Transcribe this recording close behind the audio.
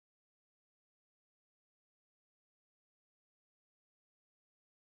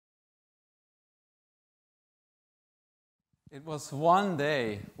It was one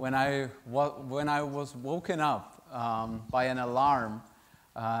day when I was woken up by an alarm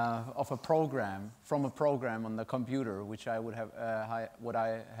of a program, from a program on the computer, which I would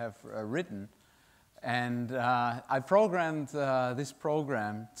have, written. And I programmed this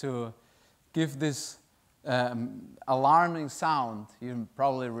program to give this alarming sound. You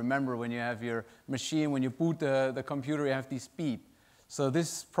probably remember when you have your machine, when you boot the computer, you have this beep. So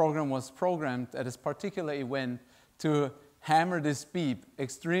this program was programmed at this particular event to hammer this beep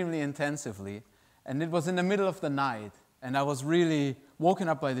extremely intensively. And it was in the middle of the night, and I was really woken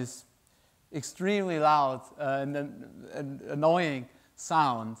up by this extremely loud and annoying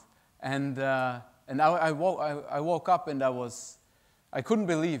sound. And I woke up and I couldn't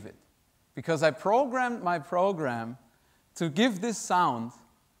believe it, because I programmed my program to give this sound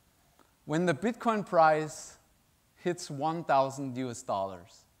when the Bitcoin price hits $1,000 US.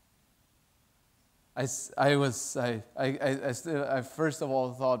 I first of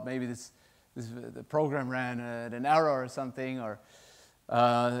all thought maybe the program ran an error or something, or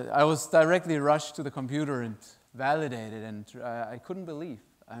I was directly rushed to the computer and validated, and I couldn't believe.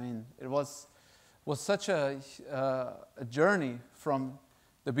 I mean, it was such a journey from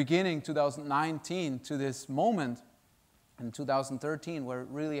the beginning, 2019, to this moment in 2013 where it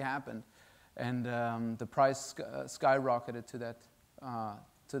really happened, and the price skyrocketed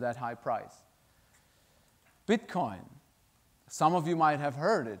to that high price. Bitcoin, some of you might have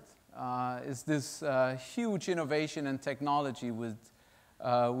heard it, is this huge innovation and technology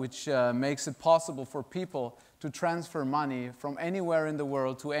which makes it possible for people to transfer money from anywhere in the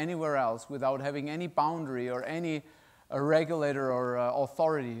world to anywhere else without having any boundary or any regulator or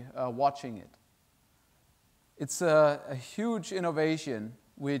authority watching it. It's a huge innovation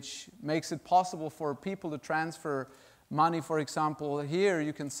which makes it possible for people to transfer money. For example, here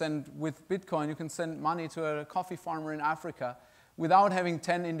you can send, with Bitcoin, you can send money to a coffee farmer in Africa without having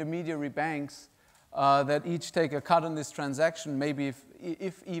 10 intermediary banks that each take a cut on this transaction, maybe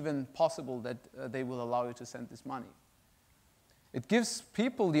if even possible that they will allow you to send this money. It gives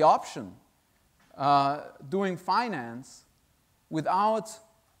people the option doing finance without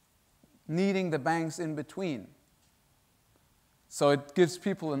needing the banks in between. So it gives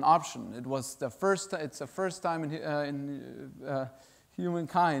people an option. It's the first time in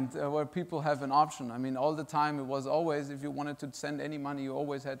humankind where people have an option. I mean, all the time it was always, if you wanted to send any money, you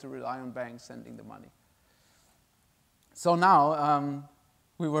always had to rely on banks sending the money. So now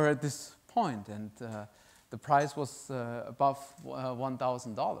we were at this point, and the price was above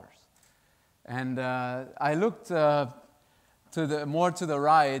 $1,000. And I looked more to the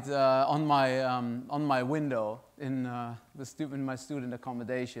right on my window in my student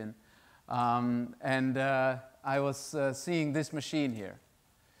accommodation, and I was seeing this machine here.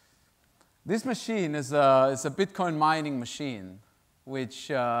 This machine is a Bitcoin mining machine, which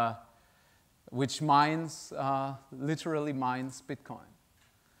literally mines Bitcoin.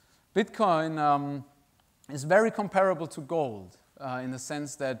 Bitcoin is very comparable to gold in the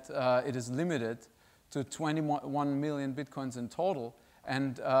sense that it is limited to 21 million Bitcoins in total,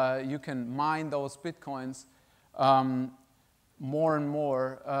 and you can mine those Bitcoins more and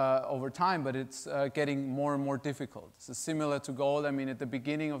more over time, but it's getting more and more difficult. It's similar to gold. I mean, at the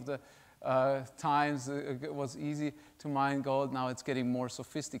beginning of the times, it was easy to mine gold. Now it's getting more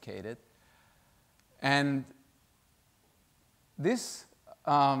sophisticated. And this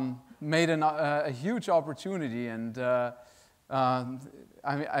made a huge opportunity, and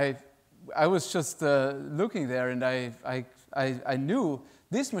I was just looking there, and I knew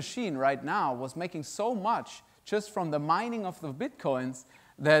this machine right now was making so much just from the mining of the Bitcoins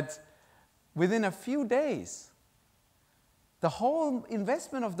that within a few days, the whole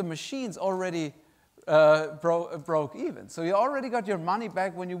investment of the machines already broke even. So you already got your money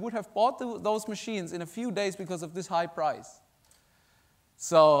back when you would have bought those machines in a few days because of this high price.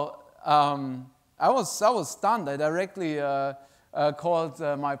 So I was stunned. I directly called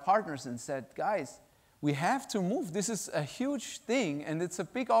my partners and said, guys, we have to move. This is a huge thing, and it's a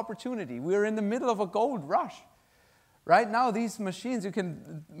big opportunity. We're in the middle of a gold rush. Right now, these machines, you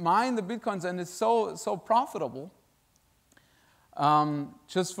can mine the Bitcoins, and it's so profitable.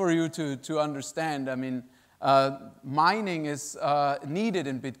 Just for you to understand, I mean, mining is needed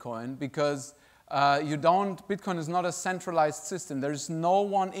in Bitcoin because Bitcoin is not a centralized system. There's no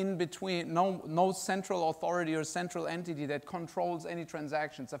one in between, no central authority or central entity that controls any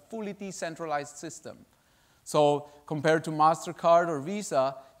transactions. It's a fully decentralized system. So compared to MasterCard or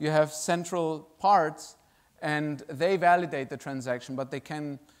Visa, you have central parts, and they validate the transaction, but they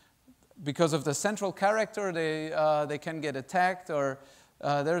can, because of the central character, they can get attacked, or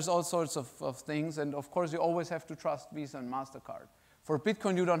there's all sorts of things. And of course, you always have to trust Visa and MasterCard. For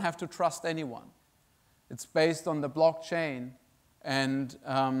Bitcoin, you don't have to trust anyone. It's based on the blockchain, and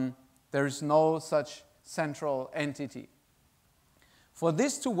there is no such central entity. For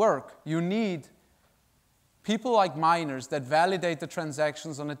this to work, you need people like miners that validate the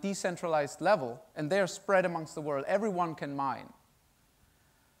transactions on a decentralized level, and they are spread amongst the world. Everyone can mine.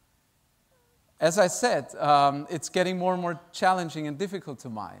 As I said, it's getting more and more challenging and difficult to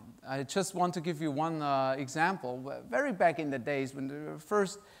mine. I just want to give you one example. Very back in the days, when the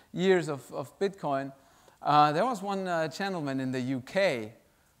first years of Bitcoin, there was one gentleman in the UK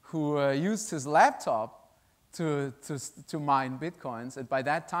who used his laptop to mine Bitcoins. And by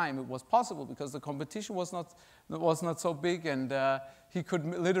that time, it was possible because the competition was not so big, and he could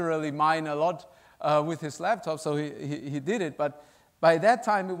literally mine a lot with his laptop, so he did it. But by that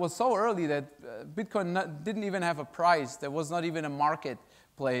time, it was so early that Bitcoin didn't even have a price. There was not even a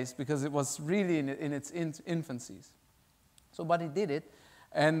marketplace because it was really in its infancies. So, but he did it.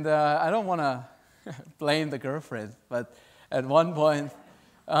 And I don't want to blame the girlfriend, but at one point,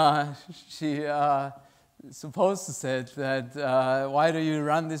 she supposed to say that, why do you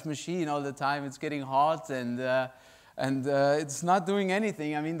run this machine all the time? It's getting hot, and it's not doing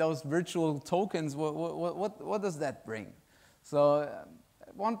anything. I mean, those virtual tokens, what does that bring? So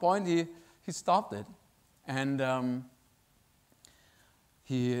at one point, he stopped it, and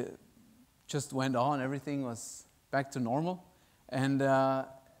he just went on. Everything was back to normal. And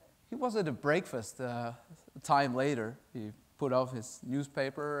he was at a breakfast a time later. He put off his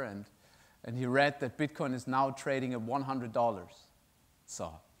newspaper, and he read that Bitcoin is now trading at $100.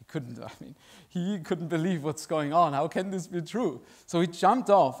 So he couldn't believe what's going on. How can this be true? So he jumped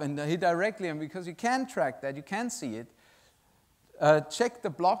off, and he directly, and because you can track that, you can see it, checked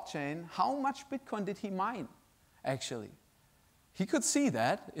the blockchain. How much Bitcoin did he mine, actually? He could see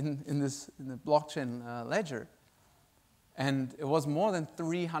that in the blockchain ledger, and it was more than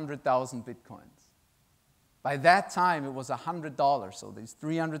 300,000 Bitcoins. By that time, it was $100, so these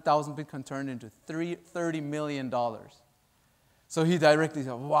 300,000 Bitcoin turned into $30 million. So he directly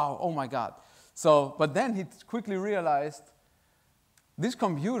said, wow, oh my God. So, but then he quickly realized this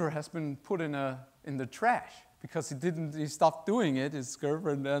computer has been put in the trash because he stopped doing it. His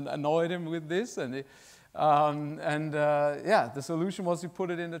girlfriend annoyed him with this, and the solution was he put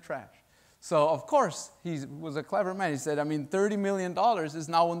it in the trash. So of course, he was a clever man. He said, I mean, $30 million is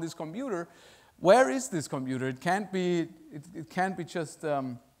now on this computer. Where is this computer? It can't be just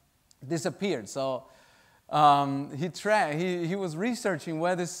disappeared. So he was researching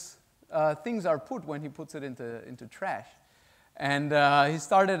where these things are put when he puts it into trash. And he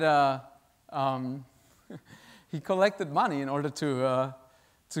started, he collected money in order to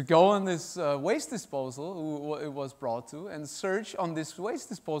go on this waste disposal, who it was brought to, and search on this waste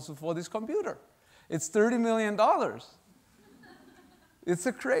disposal for this computer. It's $30 million. It's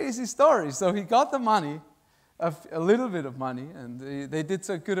a crazy story. So he got the money, a little bit of money, and they did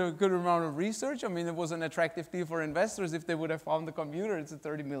a good amount of research. I mean, it was an attractive deal for investors. If they would have found the computer, it's a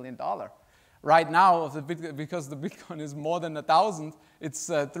 $30 million. Right now, because the Bitcoin is more than 1,000, it's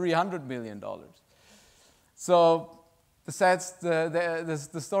 $300 million. So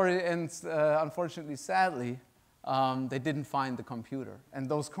the story ends, unfortunately, sadly. They didn't find the computer. And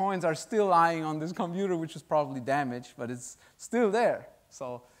those coins are still lying on this computer, which is probably damaged, but it's still there.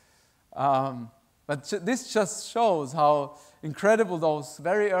 So, but this just shows how incredible those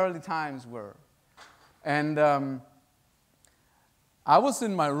very early times were. And I was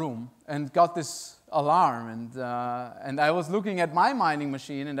in my room and got this alarm, and I was looking at my mining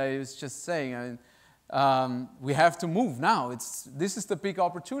machine, and I was just saying, we have to move now. This is the big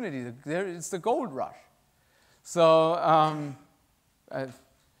opportunity. It's the gold rush. So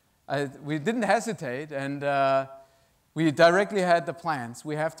we didn't hesitate, and we directly had the plans.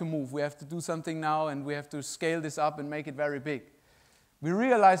 We have to move. We have to do something now, and we have to scale this up and make it very big. We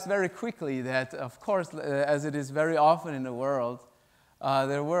realized very quickly that, of course, as it is very often in the world,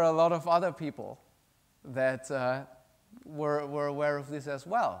 there were a lot of other people that were aware of this as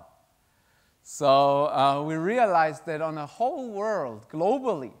well. So we realized that on the whole world,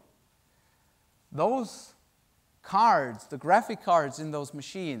 globally, those cards, the graphic cards in those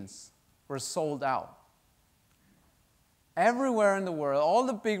machines, were sold out. Everywhere in the world, all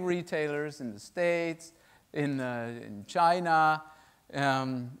the big retailers in the States, in China,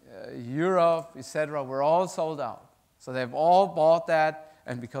 Europe, etc., were all sold out. So they've all bought that,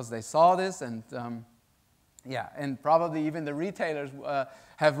 and because they saw this, and Yeah, and probably even the retailers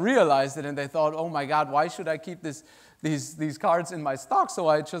have realized it, and they thought, oh my God, why should I keep these cards in my stock? So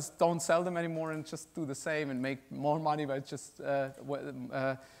I just don't sell them anymore and just do the same and make more money by just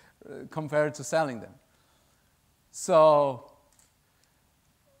compared to selling them. So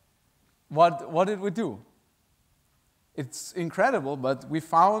what did we do? It's incredible, but we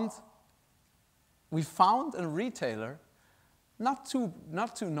found a retailer, not too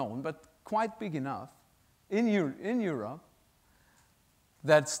known, but quite big enough, in Europe,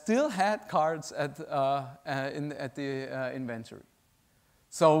 that still had cards at the inventory.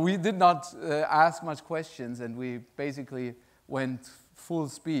 So we did not ask much questions, and we basically went full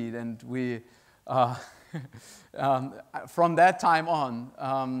speed, and we from that time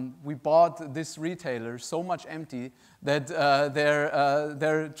on, we bought this retailer so much empty that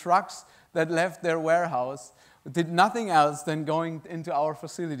their trucks that left their warehouse did nothing else than going into our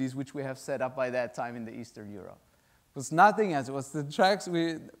facilities, which we have set up by that time in the Eastern Europe. It was nothing else. It was the trucks.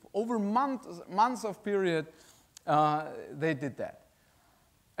 Over months of period, they did that.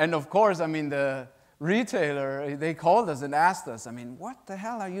 And of course, I mean, the retailer, they called us and asked us, I mean, what the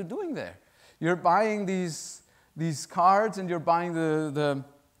hell are you doing there? You're buying these cards, and you're buying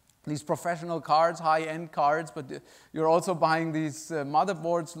these professional cards, high-end cards, but you're also buying these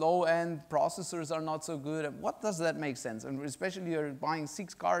motherboards, low-end processors are not so good. And what does that make sense? And especially you're buying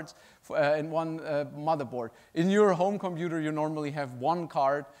 6 cards in one motherboard. In your home computer, you normally have 1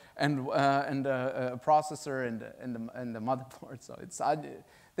 card and a processor and the motherboard. So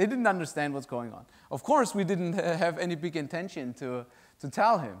they didn't understand what's going on. Of course, we didn't have any big intention to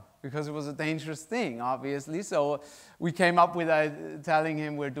tell him, because it was a dangerous thing, obviously. So we came up with telling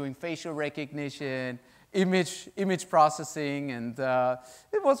him we're doing facial recognition, image processing, and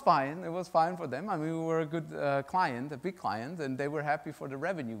it was fine. It was fine for them. I mean, we were a good client, a big client, and they were happy for the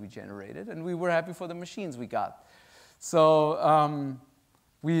revenue we generated, and we were happy for the machines we got. So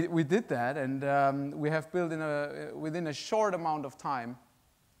we did that, and we have built within a short amount of time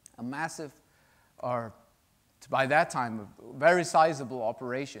a massive, or by that time, a very sizable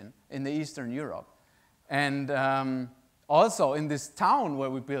operation in the Eastern Europe. And also in this town where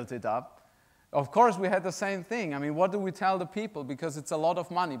we built it up, of course, we had the same thing. I mean, what do we tell the people? Because it's a lot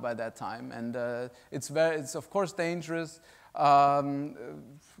of money by that time, and it's of course dangerous.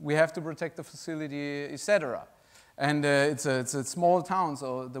 We have to protect the facility, etc. And it's a small town,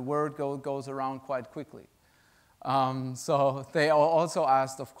 so the word goes around quite quickly. So they also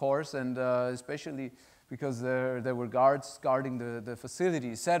asked, of course, and especially because there were guards guarding the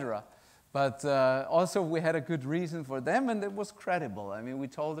facility, etc. But also we had a good reason for them, and it was credible. I mean, we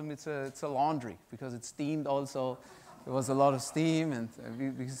told them it's a laundry, because it's steamed also. There was a lot of steam, and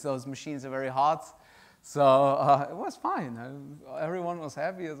because those machines are very hot. So it was fine. Everyone was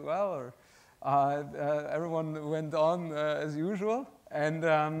happy as well, or everyone went on as usual. And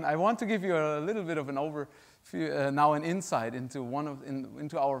I want to give you a little bit of an overview, now an insight into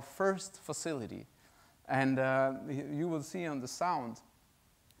into our first facility. And you will see on the sound,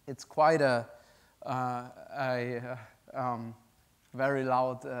 it's quite a very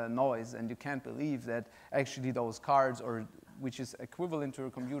loud noise, and you can't believe that actually those cards, or which is equivalent to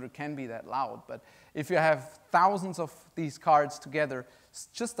a computer, can be that loud. But if you have thousands of these cards together,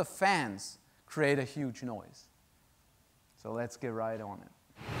 just the fans create a huge noise. So let's get right on it.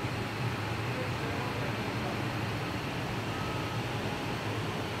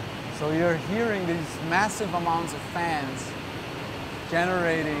 So you're hearing these massive amounts of fans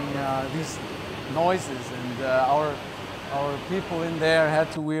generating these noises, and our people in there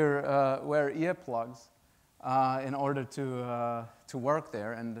had to wear earplugs in order to work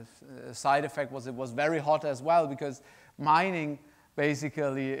there. And the side effect was it was very hot as well, because mining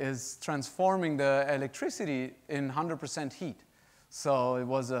basically is transforming the electricity in 100% heat. So it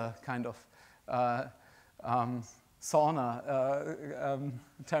was a kind of sauna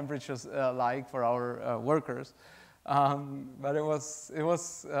temperatures like for our workers. But it was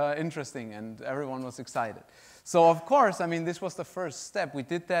interesting, and everyone was excited. So of course, I mean, this was the first step. We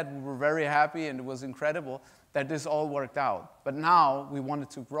did that, we were very happy, and it was incredible that this all worked out. But now we wanted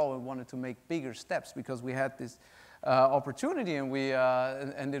to grow and wanted to make bigger steps, because we had this opportunity, and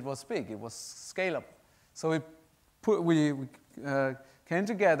and it was big, it was scalable. So we came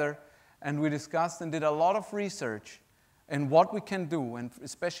together, and we discussed and did a lot of research and what we can do, and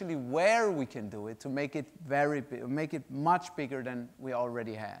especially where we can do it, to make it very big, make it much bigger than we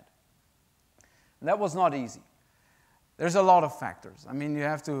already had. And that was not easy. There's a lot of factors. I mean, you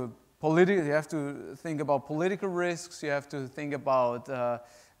have to think about political risks. You have to think about the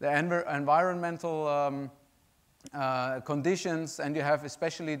environmental conditions, and you have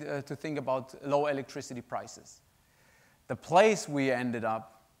especially to think about low electricity prices. The place we ended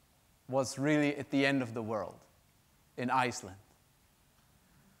up was really at the end of the world, in Iceland.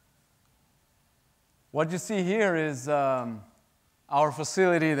 What you see here is our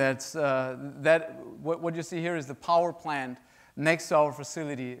facility what you see here is the power plant next to our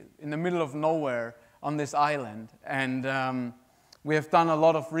facility in the middle of nowhere on this island. And we have done a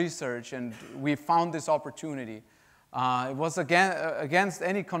lot of research, and we found this opportunity. It was against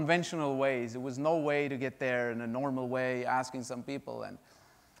any conventional ways. There was no way to get there in a normal way, asking some people, and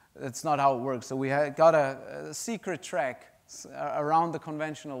that's not how it works. So we got a secret track around the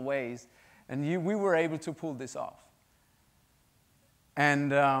conventional ways, and we were able to pull this off.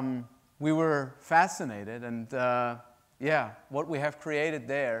 And we were fascinated, and yeah, what we have created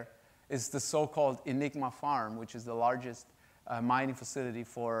there is the so-called Enigma farm, which is the largest mining facility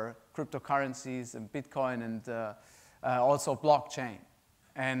for cryptocurrencies and Bitcoin and also blockchain.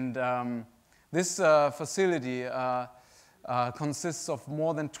 And this facility consists of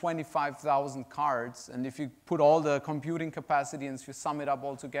more than 25,000 cards, and if you put all the computing capacity and if you sum it up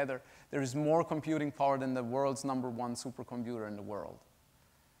all together, there is more computing power than the world's #1 supercomputer in the world.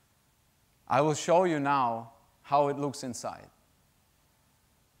 I will show you now how it looks inside.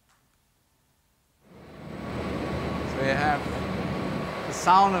 So you have the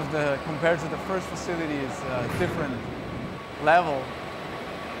sound of compared to the first facility is a different level.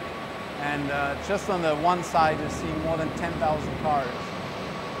 And just on the one side, you see more than 10,000 cars.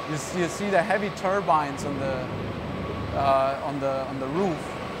 You see the heavy turbines on the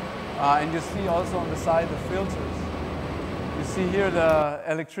roof, and you see also on the side the filters. You see here the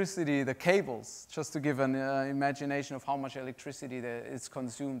electricity, the cables, just to give an imagination of how much electricity is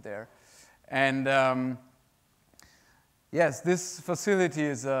consumed there. And yes, this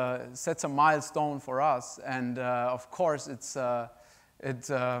facility sets a milestone for us, and of course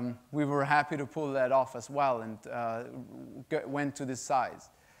we were happy to pull that off as well, and went to this size.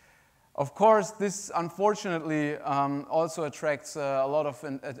 Of course, this unfortunately also attracts a lot of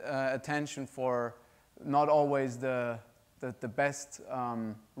attention for not always the best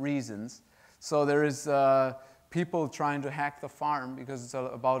reasons. So there is people trying to hack the farm because it's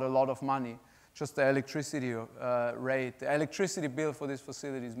about a lot of money. Just the electricity rate. The electricity bill for this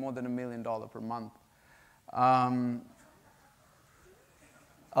facility is more than $1 million per month.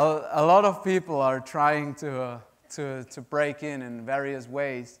 A lot of people are trying to break in various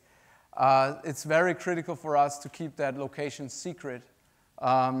ways. It's very critical for us to keep that location secret.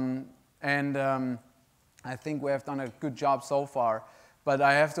 I think we have done a good job so far. But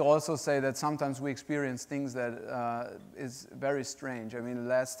I have to also say that sometimes we experience things that is very strange. I mean,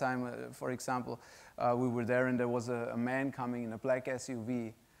 last time, for example, we were there and there was a man coming in a black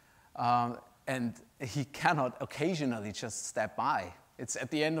SUV, and he cannot occasionally just step by. It's at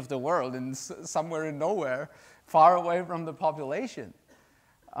the end of the world and somewhere in nowhere, far away from the population.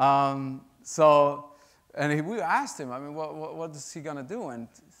 We asked him, I mean, what is he going to do? And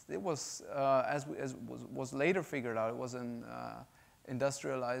it was, as was later figured out, it was an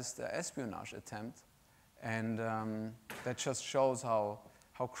industrialized espionage attempt, and that just shows how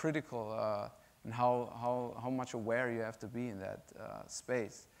critical and how much aware you have to be in that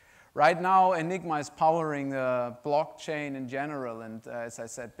space. Right now, Enigma is powering blockchain in general, and as I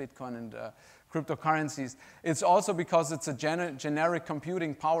said, Bitcoin and cryptocurrencies. It's also because it's a generic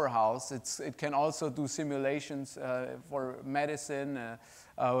computing powerhouse. It can also do simulations for medicine,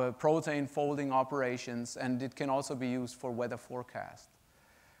 protein folding operations, and it can also be used for weather forecast.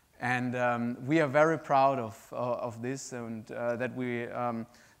 And we are very proud of this, and that we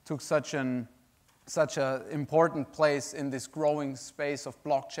took such an important place in this growing space of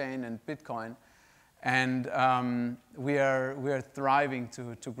blockchain and Bitcoin, and we are thriving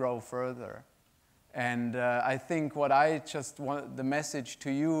to grow further. And I think what I just want, the message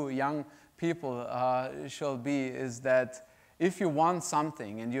to you young people shall be is that if you want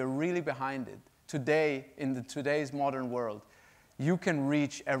something and you're really behind it, today, in today's modern world, you can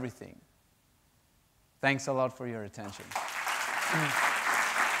reach everything. Thanks a lot for your attention.